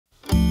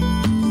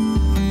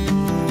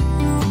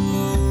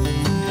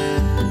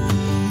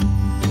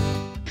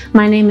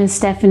My name is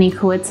Stephannie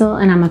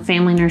Cawiezell, and I'm a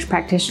family nurse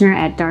practitioner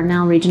at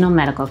Dardanelle Regional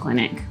Medical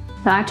Clinic.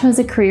 So I chose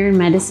a career in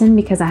medicine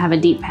because I have a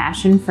deep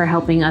passion for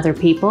helping other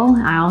people.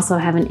 I also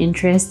have an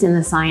interest in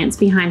the science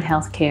behind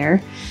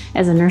healthcare.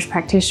 As a nurse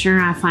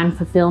practitioner, I find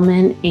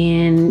fulfillment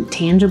in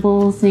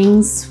tangible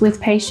things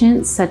with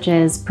patients, such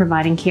as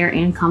providing care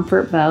and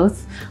comfort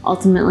both.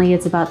 Ultimately,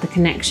 it's about the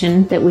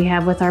connection that we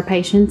have with our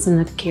patients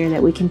and the care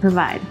that we can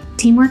provide.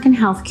 Teamwork in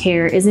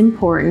healthcare is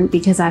important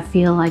because I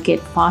feel like it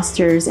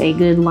fosters a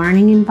good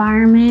learning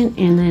environment,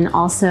 and then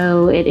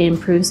also it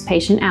improves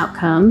patient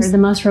outcomes. The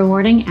most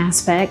rewarding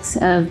aspects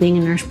of being a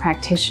nurse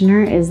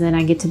practitioner is that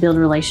I get to build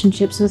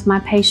relationships with my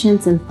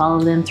patients and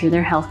follow them through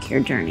their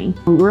healthcare journey.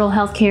 Rural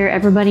healthcare,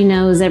 everybody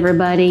knows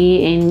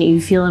everybody, and you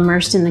feel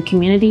immersed in the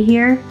community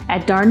here.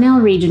 At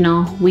Dardanelle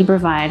Regional, we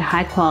provide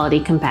high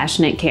quality,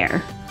 compassionate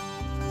care.